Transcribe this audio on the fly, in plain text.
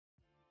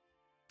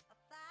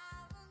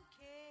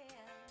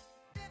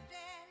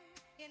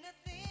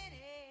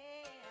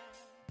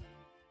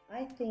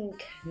I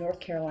think North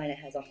Carolina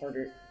has a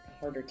harder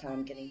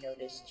time getting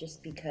noticed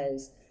just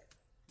because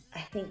I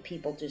think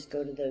people just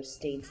go to those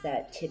states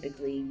that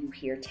typically you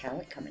hear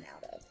talent coming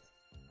out of.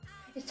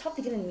 It's tough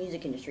to get in the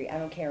music industry. I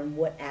don't care in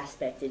what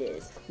aspect it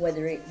is.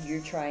 Whether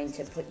you're trying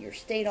to put your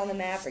state on the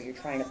map or you're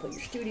trying to put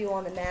your studio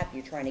on the map,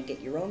 you're trying to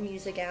get your own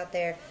music out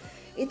there.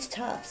 It's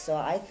tough. So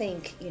I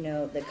think,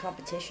 the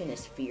competition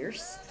is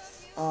fierce.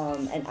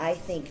 And I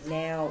think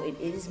now it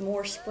is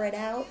more spread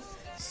out.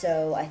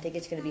 So I think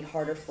it's going to be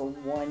harder for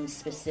one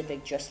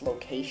specific just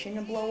location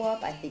to blow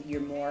up. I think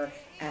you're more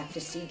apt to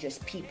see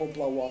just people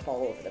blow up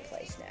all over the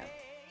place now.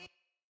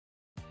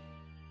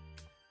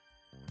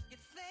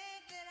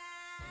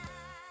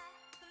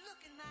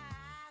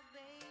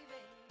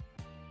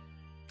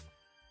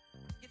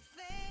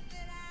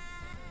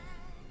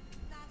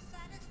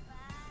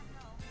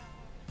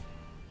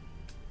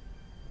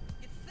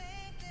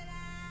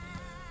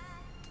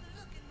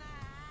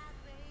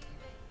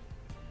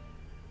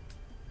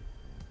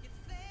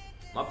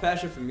 My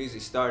passion for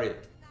music started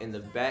in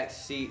the back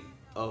seat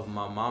of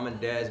my mom and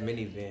dad's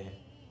minivan,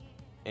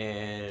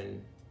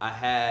 and I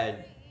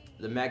had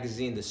the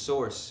magazine The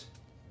Source,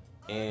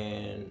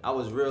 and I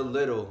was real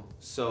little,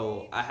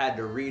 so I had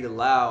to read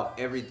aloud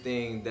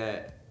everything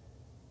that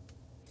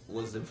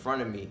was in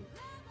front of me.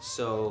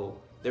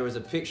 So there was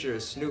a picture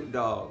of Snoop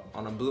Dogg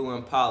on a blue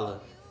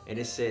Impala, and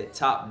it said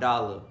 "Top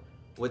Dollar"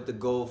 with the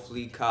gold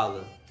flea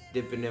collar,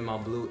 dipping in my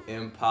blue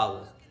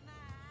Impala.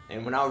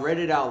 And when I read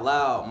it out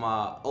loud,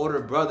 my older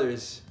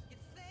brothers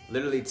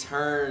literally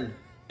turned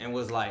and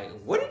was like,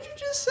 "What did you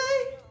just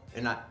say?"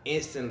 And I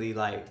instantly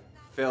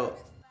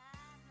felt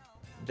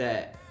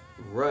that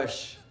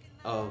rush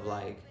of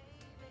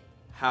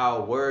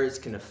how words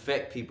can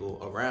affect people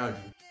around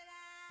you.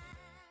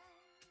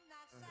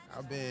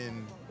 I've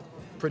been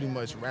pretty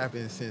much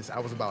rapping since I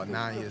was about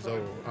 9 years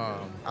old.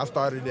 I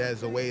started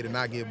as a way to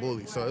not get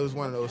bullied. So it was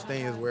one of those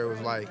things where it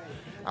was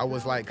I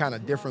was kind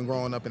of different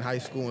growing up in high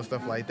school and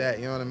stuff like that,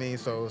 you know what I mean?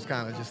 So it was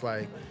kind of just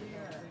I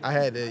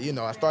had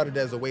to, I started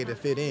as a way to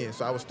fit in.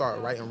 So I would start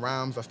writing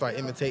rhymes. I started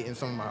imitating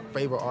some of my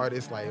favorite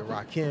artists like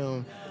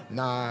Rakim,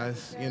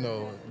 Nas,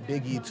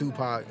 Biggie,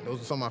 Tupac.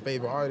 Those are some of my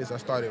favorite artists. I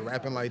started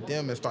rapping like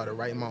them and started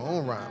writing my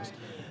own rhymes.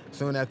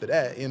 Soon after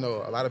that, a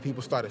lot of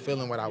people started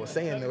feeling what I was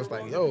saying. It was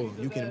like, yo,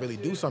 you can really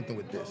do something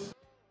with this.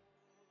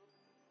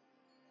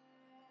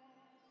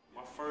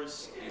 My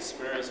first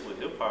experience with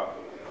hip-hop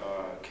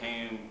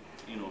came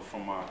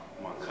from my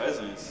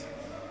cousins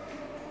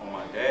on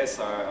my dad's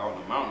side out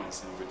in the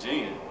mountains in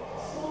Virginia.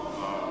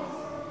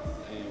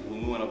 And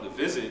when we went up to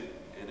visit,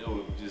 it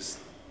was just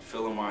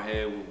filling my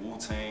head with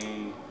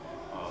Wu-Tang,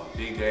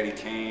 Big Daddy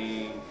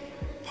Kane,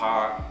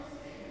 Pac,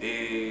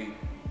 Big,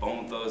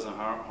 Bone Thugs and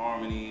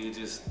Harmony. It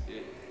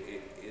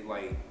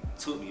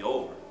took me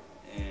over.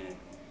 And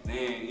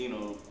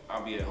then,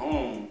 I'll be at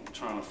home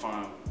trying to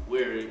find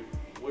where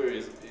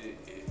is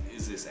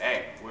this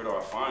at? Where do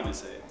I find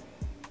this at?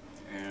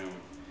 And,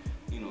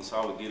 so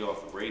I would get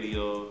off the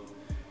radio,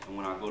 and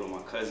when I go to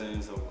my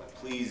cousins, I was like,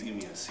 please give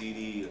me a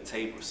CD, a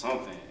tape, or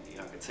something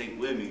I could take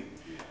with me,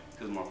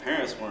 because my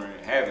parents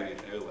weren't having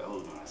it. They were like, oh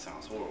no, that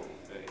sounds horrible.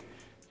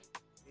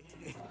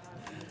 Hey.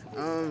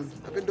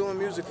 I've been doing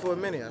music for a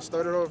minute. I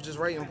started off just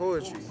writing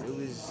poetry.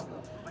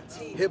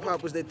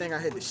 Hip-hop was the thing I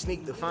had to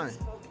sneak to find.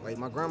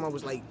 My grandma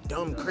was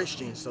dumb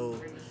Christian, so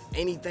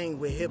anything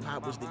with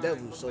hip-hop was the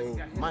devil. So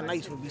my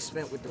nights would be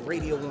spent with the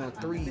radio on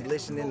 3,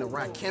 listening to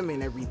Rakim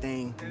and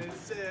everything,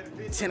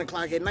 10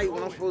 o'clock at night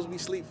when I'm supposed to be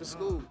asleep for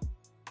school.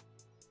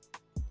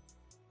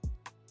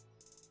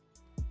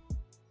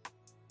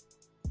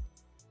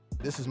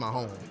 This is my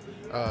home.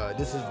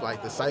 This is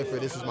the cypher,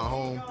 this is my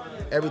home,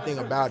 everything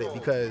about it,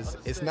 because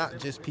it's not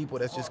just people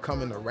that's just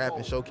coming to rap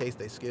and showcase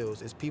their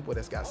skills. It's people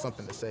that's got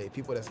something to say,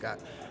 people that's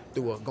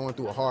going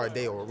through a hard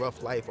day or a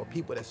rough life, or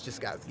people that's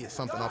just got to get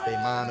something off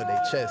their mind or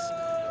their chest.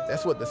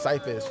 That's what the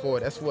cypher is for.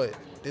 That's what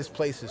this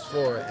place is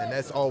for, and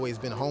that's always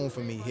been home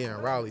for me here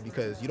in Raleigh,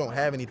 because you don't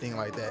have anything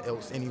like that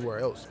anywhere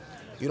else.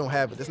 You don't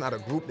have it. That's not a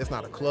group. That's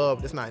not a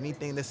club. That's not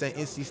anything that's at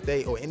NC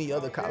State or any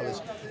other college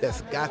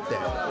that's got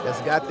that. That's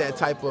got that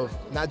type of,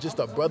 not just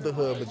a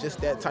brotherhood, but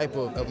just that type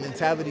of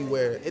mentality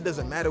where it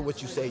doesn't matter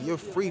what you say. You're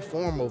free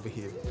form over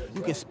here.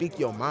 You can speak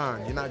your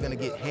mind. You're not going to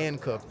get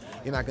handcuffed.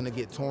 You're not going to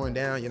get torn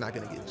down. You're not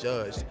going to get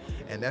judged.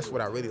 And that's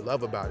what I really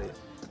love about it.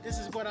 This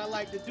is what I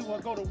like to do. I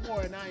go to war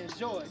and I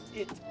enjoy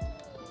it.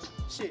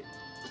 Shit.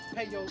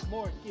 Pay your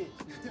mortgage.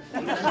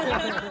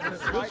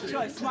 My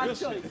choice. But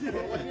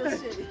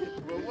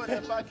what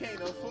if I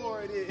can't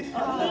afford it?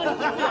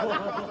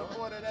 Across the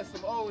border, that's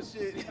some old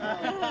shit.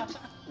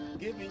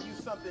 giving you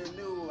something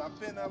new. I'm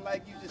feeling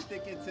like you just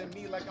sticking to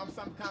me like I'm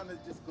some kind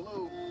of just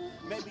glue.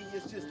 Maybe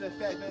it's just the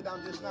fact that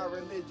I'm just not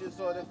religious,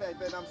 or the fact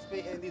that I'm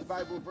spitting these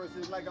Bible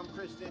verses like I'm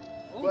Christian.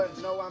 But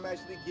no, I'm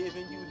actually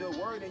giving you the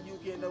word, and you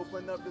can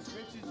open up the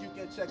scriptures. You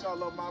can check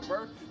all of my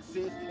verses.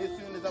 As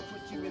soon as I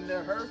put you in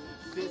the hurt,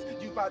 sis,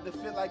 you about to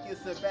feel like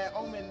it's a bad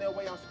omen the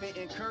way I'm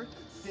spitting curses.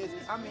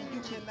 I mean, you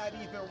cannot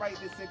even write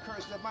this in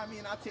cursive. I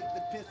mean, I take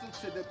the pencil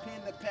to the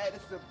pen, the pad,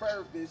 it's a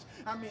verbiage.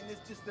 I mean,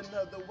 it's just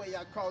another way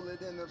I call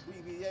it an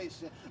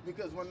abbreviation.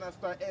 Because when I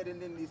start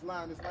adding in these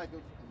lines, it's like a...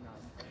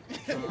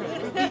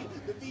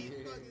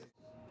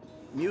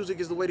 Music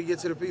is the way to get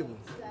to the people.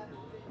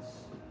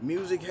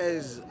 Music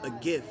has a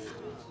gift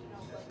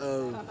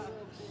of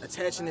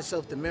attaching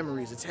itself to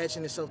memories,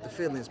 attaching itself to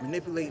feelings,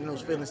 manipulating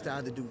those feelings to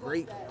either do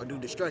great or do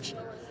destruction.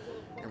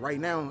 And right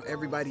now,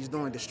 everybody's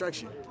doing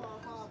destruction.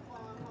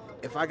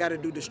 If I gotta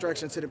do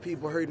destruction to the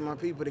people, hurting my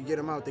people to get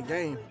them out the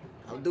game,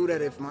 I'll do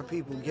that if my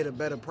people get a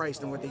better price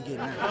than what they get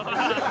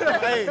now.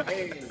 Hey,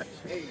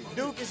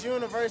 Duke is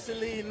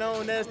universally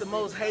known as the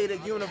most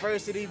hated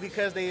university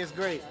because they is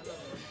great.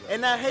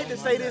 And I hate to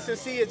say this and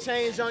see a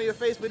change on your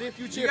face, but if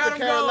you cheer for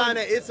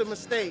Carolina, it's a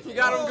mistake. You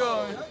got them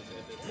going.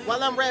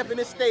 While I'm rapping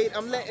this state,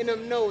 I'm letting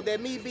them know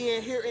that me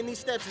being here in these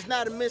steps is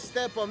not a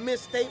misstep or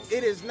mistake.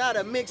 It is not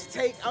a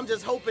mixtape. I'm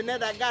just hoping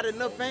that I got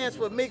enough fans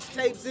for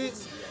mixtapes.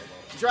 It's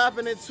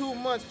dropping in 2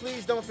 months.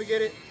 Please don't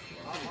forget it.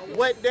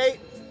 What date?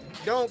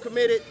 Don't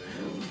commit it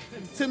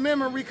to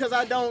memory, because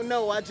I don't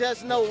know. I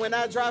just know when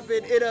I drop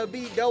it, it'll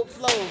be dope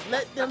flows.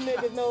 Let them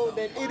niggas know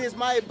that it is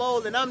my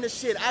bowl and I'm the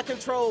shit. I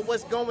control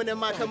what's going in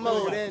my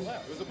commode. And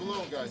There's a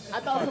balloon, guys. I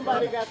thought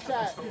somebody got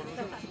shot.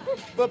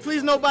 But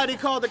please nobody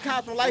call the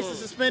cops. My license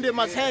suspended,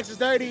 my tax is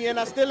dirty, and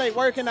I still ain't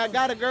working. I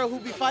got a girl who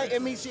be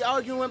fighting me. She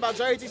arguing about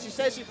Jersey. She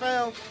said she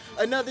found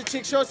another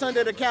chick shorts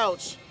under the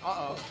couch.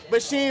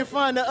 But she ain't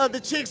find the other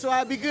chick, so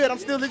I be good. I'm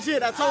still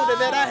legit. I told her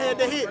that I had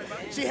to hit.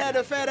 She had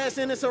a fat ass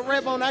and it's a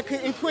red bone. I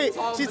couldn't quit.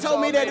 She told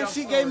me that if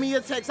she gave me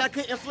a text, I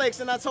couldn't flex.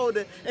 And I told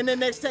her in the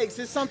next text,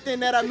 it's something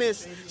that I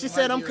missed. She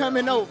said, I'm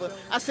coming over.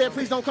 I said,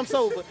 please don't come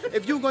sober.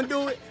 If you gonna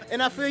do it,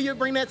 and I feel you,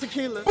 bring that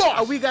tequila.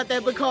 Or we got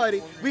that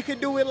Bacardi. We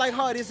could do it like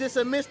hard. Is this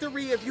a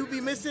mystery if you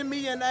be missing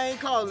me and I ain't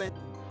calling?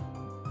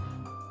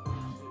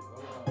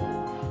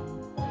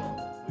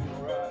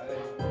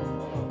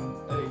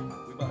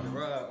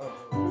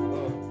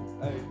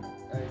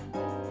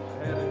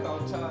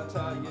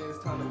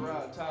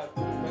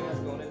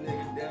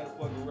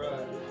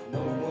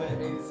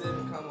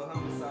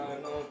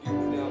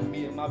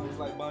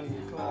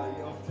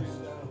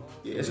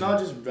 Yeah, it's not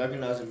just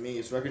recognizing me,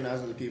 it's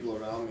recognizing the people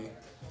around me.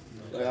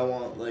 Like, I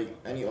want, like,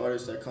 any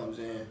artist that comes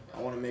in,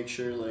 I want to make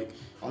sure, like,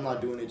 I'm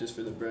not doing it just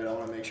for the bread. I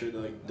want to make sure that,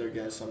 like, they're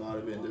getting something out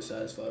of it and they're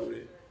satisfied with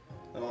it.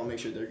 I want to make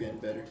sure they're getting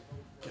better.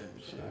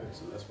 Alright,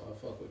 so that's why I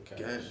fuck with Cash.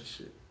 Gas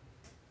shit.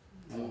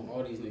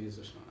 All these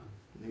niggas are shine.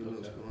 Nigga,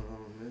 what's going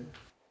on, man?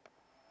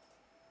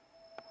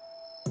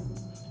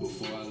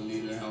 Before I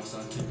leave the house,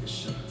 I take a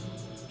shot.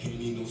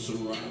 Henny no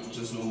Ciroc,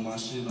 just know my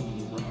shit on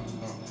the rock.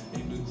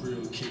 In the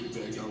grill,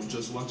 kickback, I'm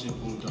just watching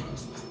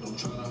Boondocks. Don't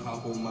try to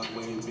hop on my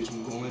way, bitch,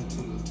 I'm going to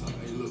the top.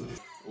 Hey, look.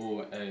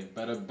 Oh, hey,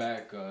 better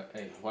back,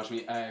 hey, watch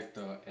me act,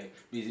 hey,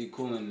 busy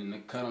cooling in the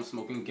cut, I'm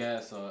smoking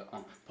gas,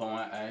 pulling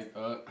act,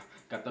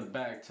 got the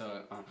back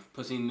tuck,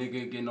 pussy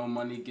nigga, get no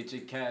money, get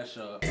your cash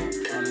up, on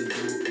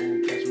the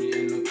dude, catch me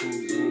in the cool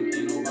zoom,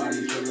 ain't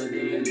nobody feeling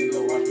it,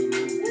 nigga, watch me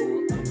move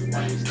through,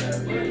 watch me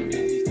step in,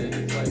 busy,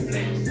 steady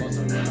flexing,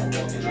 flossing when I'm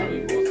walking, I be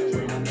flossing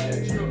with my neck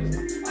tricks,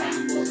 I be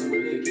flossing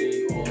with the king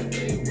all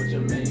day, with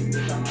your main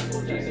bitch, I'm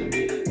Michael Jackson,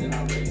 beat it, then I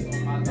raise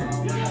on my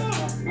dog,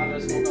 I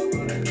just smoke up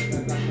with a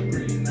nigga, got the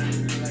breeze.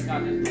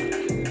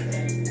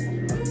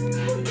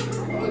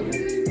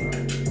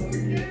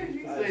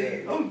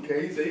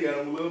 Okay, you say you got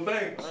him a little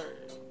bang.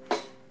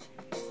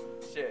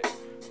 Shit,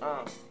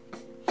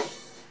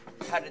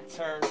 how to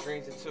turn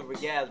dreams into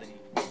reality.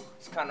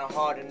 It's kinda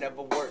hard and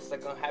never works,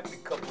 like unhappy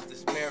couples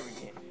that's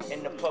marrying.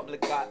 In the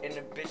public eye,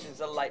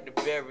 inhibitions, I like to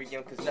bury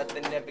them, cause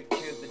nothing ever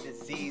kills the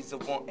disease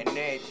of wanting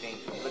everything.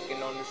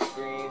 Looking on the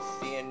screen,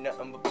 seeing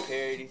nothing but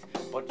parodies.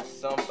 Bunch of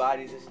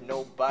somebodies, there's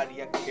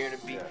nobody I care to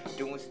be.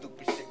 Doing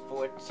stupid shit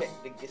for a check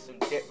to get some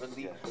debt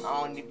relief.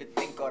 I don't even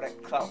think all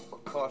that clout or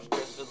cause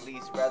stress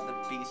release. Rather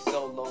be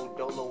solo,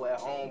 dolo at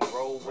home,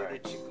 bro. With a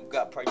chick who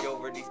got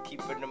priorities,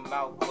 keeping them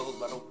out closed,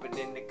 but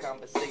opening the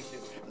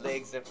conversations.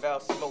 Legs and foul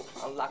smoke,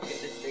 unlocking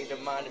the state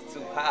of mind is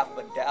too high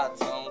for dial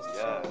tones.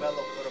 Too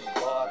mellow for the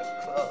bar, the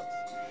clubs.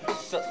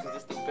 Sucks cause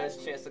it's the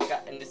best chance I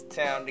got in this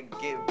town to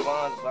get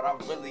buns, but I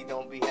really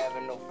don't be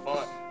having no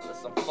fun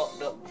unless I'm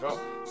fucked up drunk,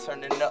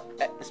 turning up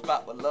at the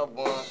spot with loved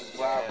ones. It's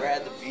where I'd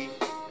rather be,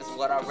 it's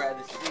what I'd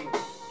rather see.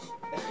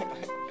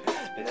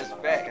 That's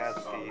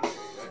facts.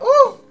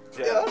 Ooh!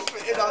 Yeah, I'm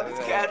spitting on this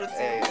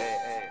casualty.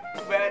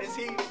 Who bad is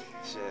he?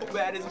 Who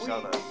bad is we?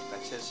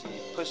 watch as she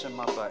pushing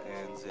my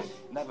buttons. It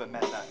never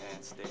meant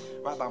nothing. Stay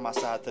right by my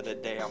side to the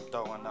day I'm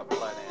throwing up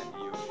blood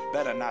in you.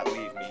 Better not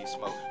leave me.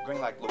 Smoke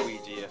green like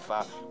Luigi. If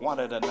I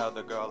wanted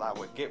another girl, I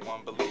would get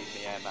one, believe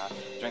me. And I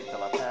drink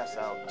till I pass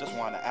out. Just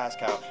wanna ask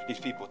how these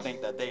people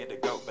think that they the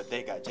GOAT, but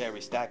they got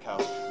Jerry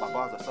Stackhouse. My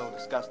bars are so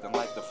disgusting,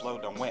 like the flow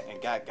done went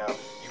and got out.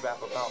 You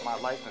rap about my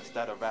life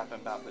instead of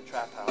rapping about the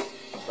trap house.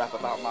 Rap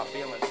about my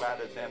feelings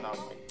rather than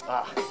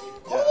yeah.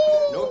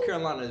 North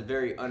Carolina is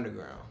very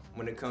underground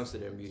when it comes to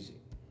their music.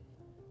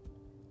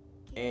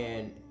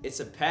 And it's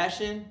a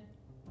passion,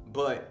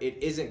 but it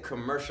isn't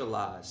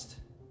commercialized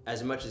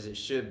as much as it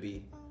should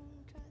be.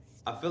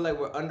 I feel like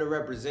we're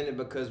underrepresented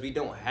because we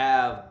don't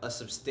have a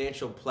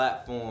substantial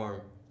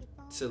platform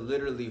to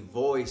literally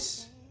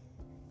voice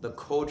the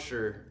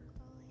culture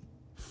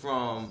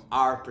from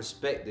our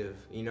perspective.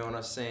 You know what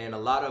I'm saying? A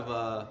lot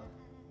of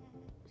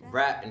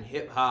rap and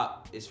hip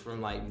hop is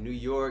from like New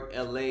York,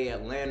 LA,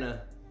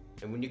 Atlanta.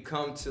 And when you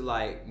come to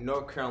like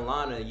North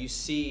Carolina, you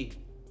see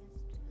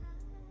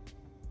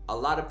a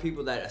lot of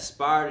people that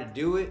aspire to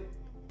do it,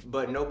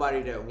 but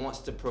nobody that wants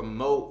to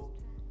promote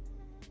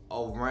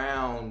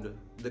around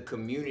the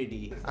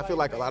community. I feel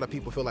like a lot of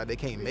people feel like they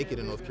can't make it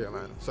in North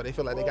Carolina, so they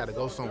feel like they got to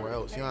go somewhere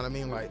else. You know what I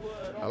mean? Like,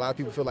 a lot of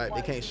people feel like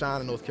they can't shine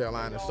in North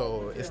Carolina,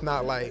 so it's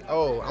not like,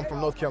 oh, I'm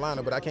from North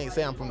Carolina, but I can't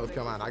say I'm from North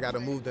Carolina. I got to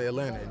move to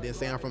Atlanta and then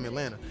say I'm from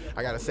Atlanta.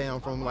 I got to say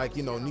I'm from, like,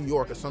 you know, New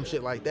York or some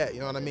shit like that.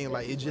 You know what I mean?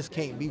 Like, it just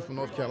can't be from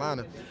North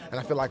Carolina. And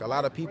I feel like a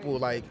lot of people,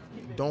 like,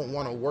 don't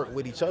want to work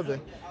with each other,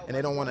 and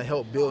they don't want to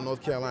help build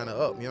North Carolina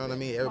up. You know what I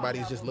mean?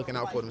 Everybody's just looking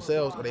out for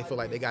themselves, or they feel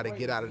like they got to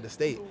get out of the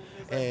state.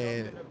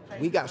 And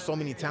we got so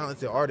many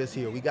talented artists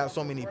here. We got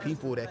so many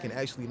people that can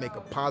actually make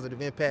a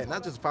positive impact,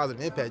 not just a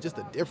positive impact, just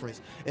a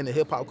difference in the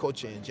hip hop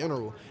culture in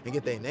general, and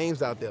get their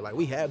names out there. Like,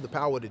 we have the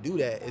power to do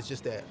that. It's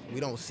just that we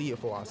don't see it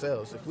for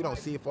ourselves. If we don't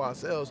see it for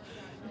ourselves,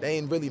 there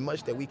ain't really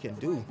much that we can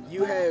do.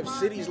 You have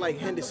cities like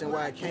Henderson,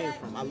 where I came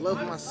from. I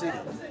love my city,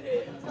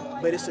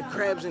 but it's a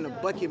crabs in a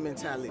bucket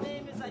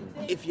mentality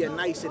if you're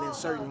nicer than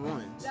certain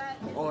ones,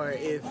 or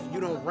if you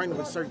don't run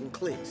with certain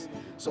cliques.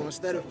 So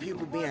instead of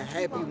people being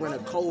happy when a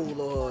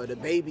Cole or the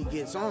Baby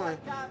gets on,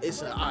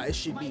 it's it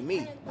should be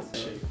me.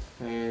 Shit,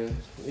 man,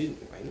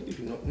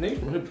 niggas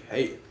from here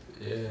hate.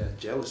 Yeah.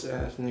 Jealous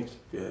ass niggas,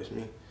 if you ask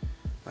me.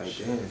 Like,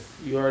 damn,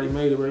 you already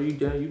made it, bro. You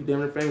damn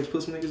near famous,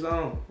 put some niggas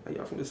on. Like,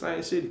 y'all from the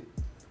same city.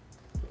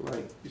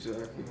 Like,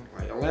 exactly.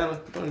 Like Atlanta,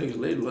 them niggas,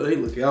 they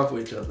look out for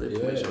each other.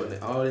 They make sure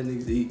that all their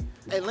niggas eat.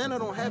 Atlanta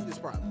don't have this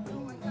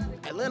problem.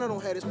 Atlanta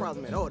don't have this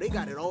problem at all. They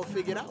got it all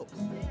figured out.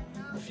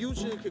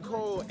 Future could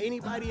call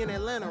anybody in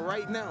Atlanta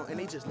right now, and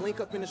they just link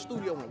up in the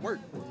studio and work.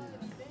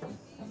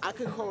 I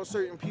could call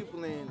certain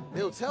people and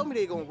they'll tell me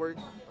they gonna work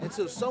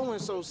until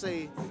so-and-so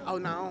say, oh,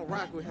 no, I don't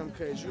rock with him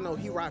because, you know,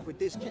 he rock with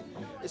this kid.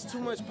 It's too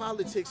much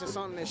politics and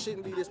something that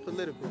shouldn't be this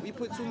political. We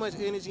put too much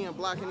energy in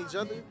blocking each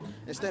other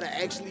instead of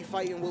actually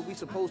fighting what we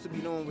supposed to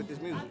be doing with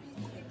this music.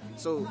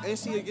 So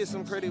NC will get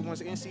some credit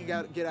once NC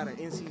get out of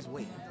NC's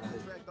way.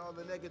 All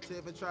the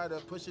negative and try to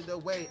push it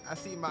away. I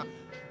see my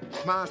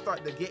mind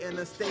start to get in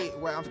a state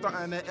where I'm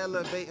starting to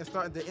elevate and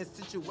starting to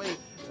institute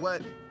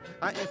what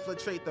I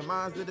infiltrate the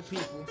minds of the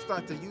people,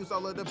 start to use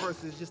all of the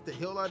verses just to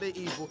heal all the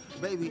evil.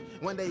 Baby,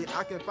 one day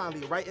I can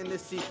finally write in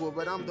this sequel,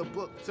 but I'm the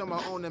book to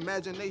my own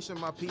imagination,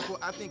 my people.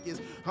 I think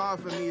it's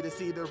hard for me to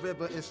see the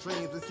river and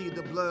streams and see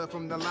the blood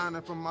from the line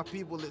and from my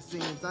people, it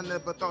seems. I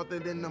never thought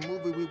that in the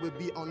movie we would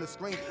be on the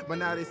screen, but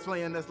now they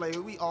slaying us like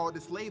we all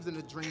the slaves in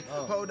the dream.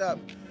 Hold up.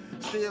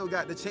 Still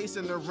got the chase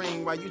in the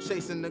ring while you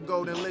chasing the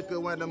golden liquor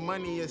where the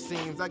money it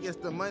seems. I guess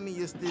the money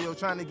is still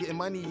trying to get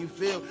money, you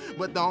feel,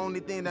 but the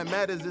only thing that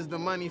matters is the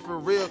money for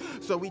real.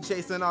 So we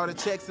chasing all the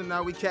checks and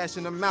now we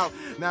cashing them out.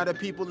 Now the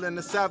people in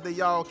the South,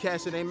 they all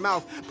cashing their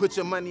mouth. Put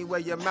your money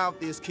where your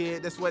mouth is,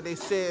 kid, that's what they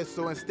said.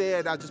 So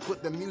instead I just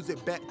put the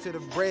music back to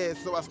the bread.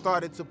 So I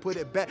started to put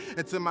it back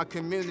into my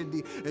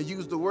community and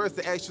use the words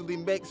to actually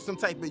make some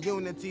type of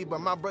unity.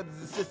 But my brothers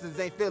and sisters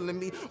ain't feeling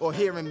me or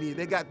hearing me.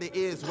 They got their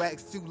ears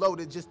waxed too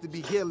loaded just to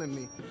be killing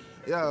me.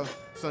 Yo,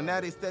 so now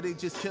they steady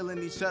just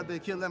killing each other,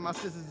 killing my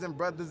sisters and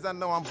brothers. I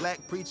know I'm black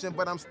preaching,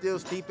 but I'm still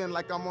steeping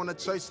like I'm on a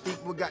church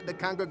steeple. Got the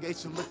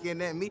congregation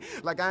looking at me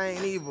like I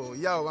ain't evil.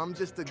 Yo, I'm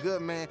just a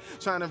good man,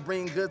 trying to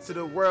bring good to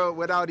the world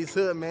with all these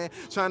hood, man.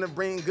 Trying to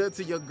bring good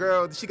to your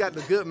girl, she got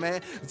the good,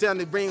 man. Trying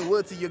to bring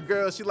wood to your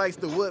girl, she likes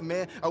the wood,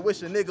 man. I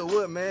wish a nigga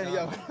would, man.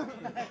 Yo.